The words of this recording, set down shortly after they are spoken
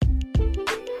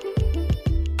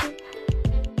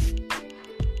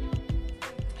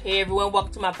Hey everyone,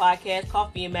 welcome to my podcast,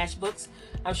 Coffee and Matchbooks.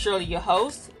 I'm Shirley, your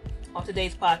host. On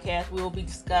today's podcast, we will be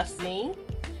discussing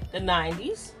the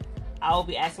 90s. I will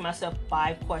be asking myself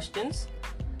 5 questions.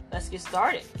 Let's get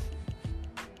started.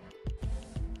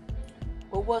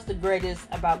 What was the greatest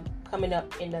about coming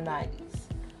up in the 90s?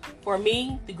 For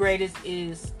me, the greatest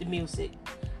is the music.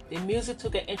 The music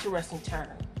took an interesting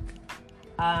turn.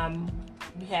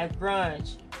 We had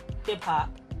grunge,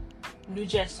 hip-hop, new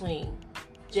jack swing.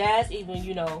 Jazz even,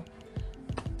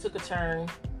 took a turn.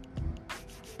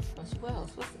 What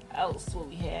else? What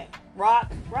we had?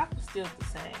 Rock was still the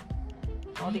same.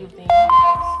 I don't think anything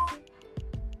else.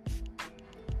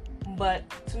 But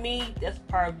to me, that's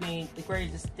part of being the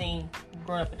greatest thing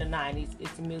growing up in the 90s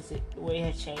is the music, the way it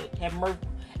had changed. Had morphed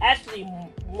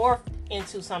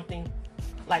into something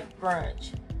like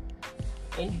grunge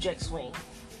and new jack swing.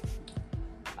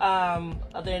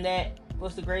 Other than that,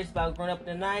 what's the greatest about growing up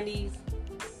in the 90s?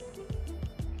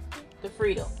 The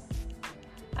freedom.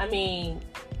 I mean,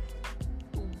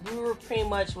 we were pretty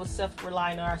much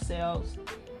self-relying on ourselves.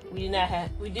 We did not have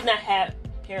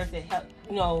parents that helped,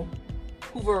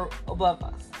 who were above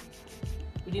us.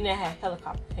 We did not have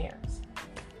helicopter parents.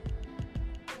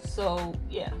 So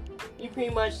yeah, you pretty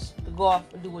much could go off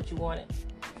and do what you wanted.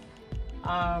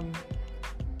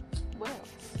 What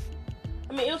else?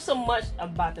 I mean, it was so much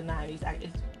about the 90s. I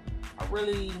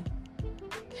really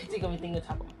can't think of anything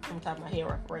from the top of my head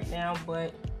right now,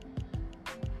 but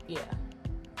yeah,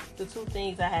 the 2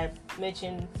 things I have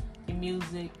mentioned, the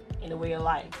music and the way of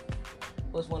life,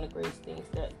 was one of the greatest things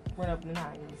that went up in the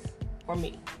 90s for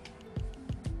me.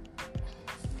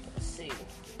 Let's see.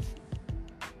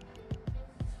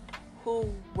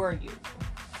 Who were you?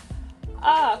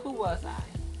 Who was I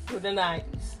through the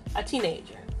 90s? A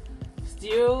teenager.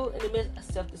 Still in the midst of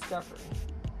self-discovery.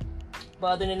 But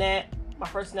other than that, my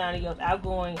personality was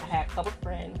outgoing. I had a couple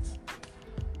friends.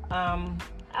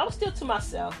 I was still to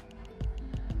myself.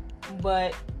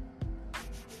 But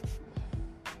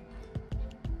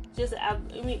just,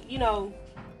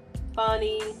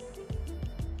 funny.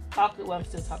 I'm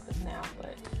still talking now,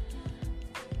 but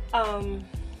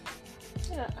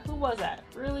who was I?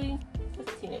 Really? As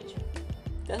a teenager.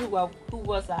 That's who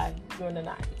was I during the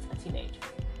 90s? A teenager.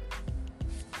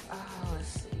 Let's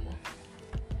see.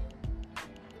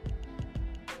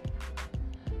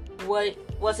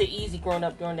 Was it easy growing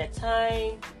up during that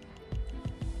time?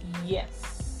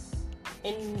 Yes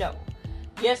and no.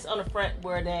 Yes, on the front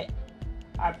where that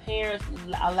our parents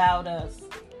allowed us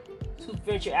to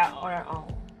venture out on our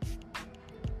own.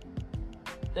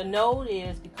 The no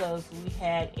is because we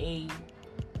had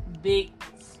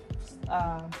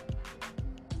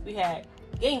we had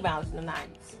gang violence in the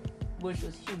 90s, which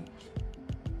was huge.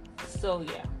 So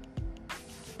yeah.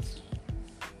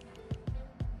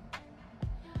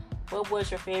 What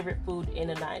was your favorite food in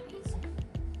the 90s?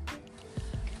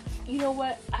 You know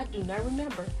what? I do not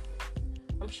remember.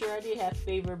 I'm sure I did have a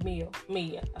favorite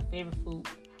food.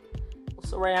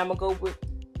 So right now I'm gonna go with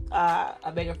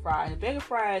a bag of fries. A bag of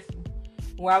fries,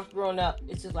 when I was growing up,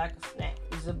 it's just like a snack.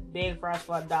 It's a bag of fries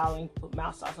for $1 and you put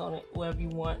mouse sauce on it, whatever you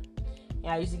want. And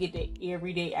I used to get that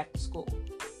every day after school.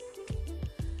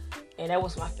 And that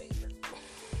was my favorite.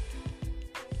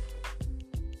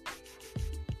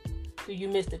 Do you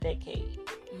miss the decade?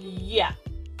 Yeah,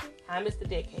 I miss the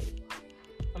decade.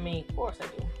 I mean, of course I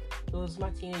do. Those were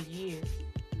my teenage years.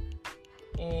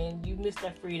 And you miss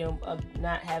that freedom of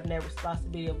not having that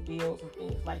responsibility of bills and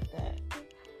things like that.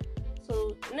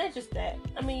 So, not just that.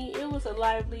 I mean, it was a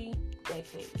lively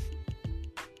decade.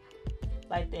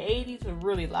 Like the 80s were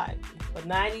really lively. But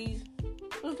 90s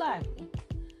was lively.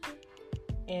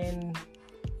 And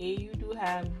you do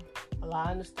have a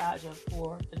lot of nostalgia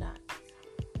for the 90s.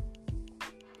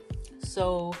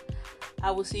 So, I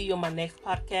will see you on my next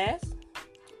podcast.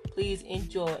 Please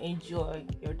enjoy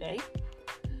your day.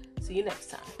 See you next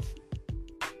time.